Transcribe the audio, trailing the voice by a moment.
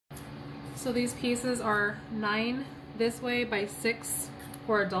So these pieces are 9 this way by 6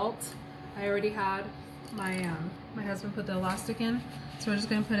 for adults. I already had my my husband put the elastic in, so we're just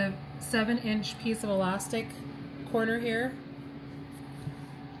going to put a 7-inch piece of elastic corner here.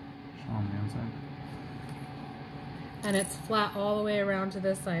 Show on the inside. And it's flat all the way around to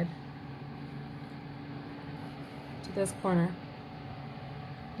this side, to this corner.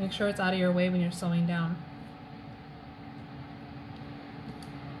 Make sure it's out of your way when you're sewing down.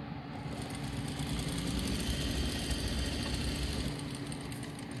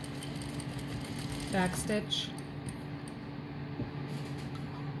 Back stitch.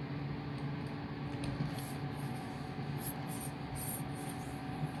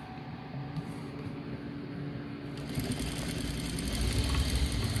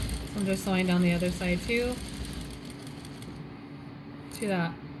 I'm just sewing down the other side too. To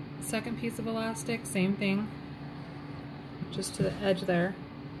that second piece of elastic, same thing. Just to the edge there.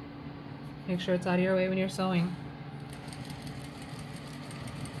 Make sure it's out of your way when you're sewing.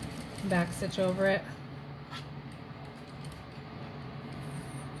 Back stitch over it.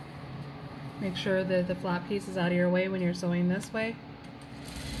 Make sure that the flat piece is out of your way when you're sewing this way.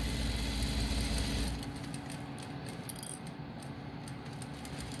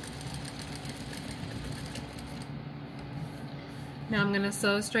 Now I'm going to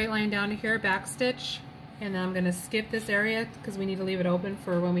sew a straight line down to here, back stitch, and then I'm going to skip this area because we need to leave it open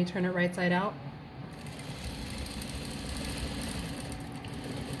for when we turn it right side out.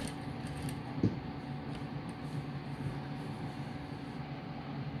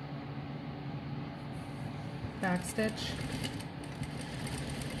 Back stitch.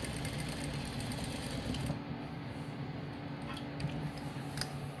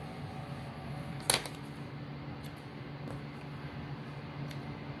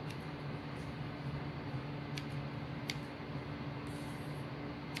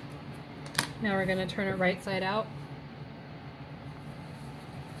 Now we're going to turn it right side out.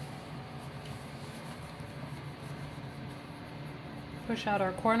 Push out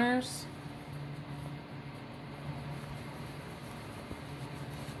our corners.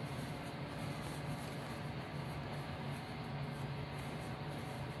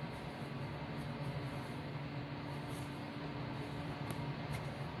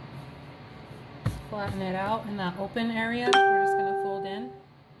 Flatten it out in that open area. We're just going to fold in.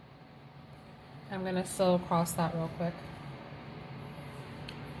 I'm going to sew across that real quick.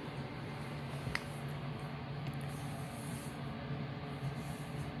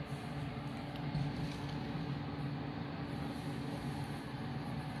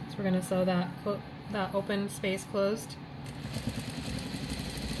 So we're going to sew that open space closed.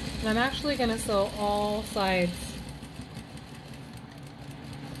 And I'm actually going to sew all sides.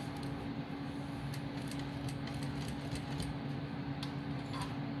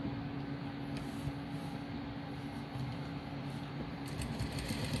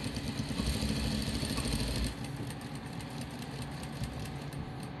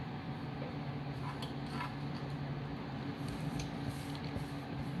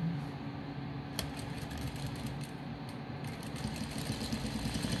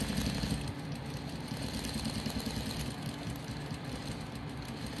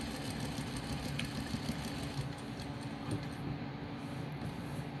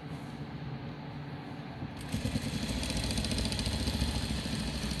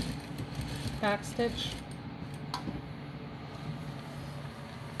 Back stitch.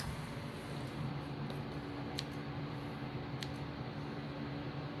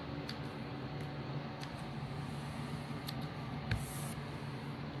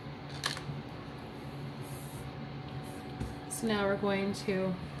 So now we're going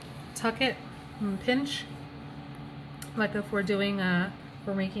to tuck it and pinch, like if we're doing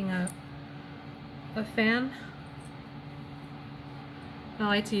we're making a fan. I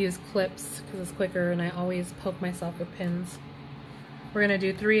like to use clips because it's quicker and I always poke myself with pins. We're going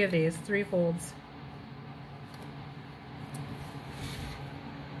to do 3 of these, 3 folds.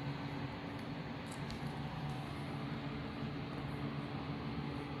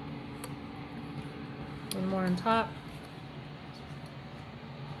 One more on top.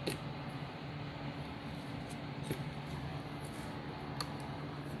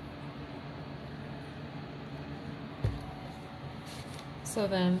 So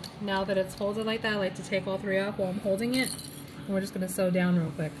then, now that it's folded like that, I like to take all 3 off while I'm holding it. And we're just going to sew down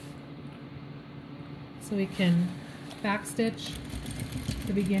real quick. So we can back stitch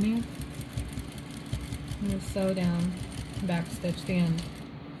the beginning. And just sew down, back stitch the end.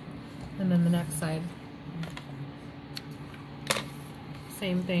 And then the next side.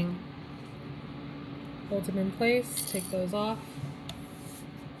 Same thing. Hold them in place, take those off.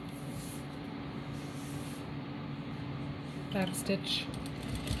 back stitch,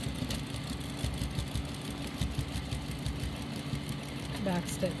 back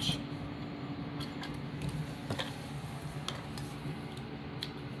stitch.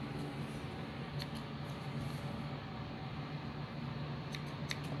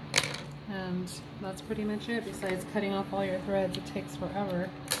 And that's pretty much it. Besides cutting off all your threads, it takes forever.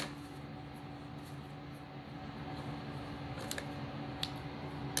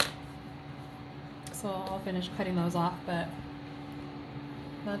 So I'll finish cutting those off, but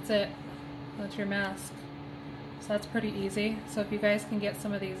that's it. That's your mask. So that's pretty easy. So if you guys can get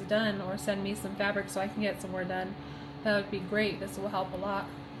some of these done or send me some fabric so I can get some more done, that would be great. This will help a lot.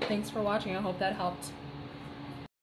 Thanks for watching. I hope that helped.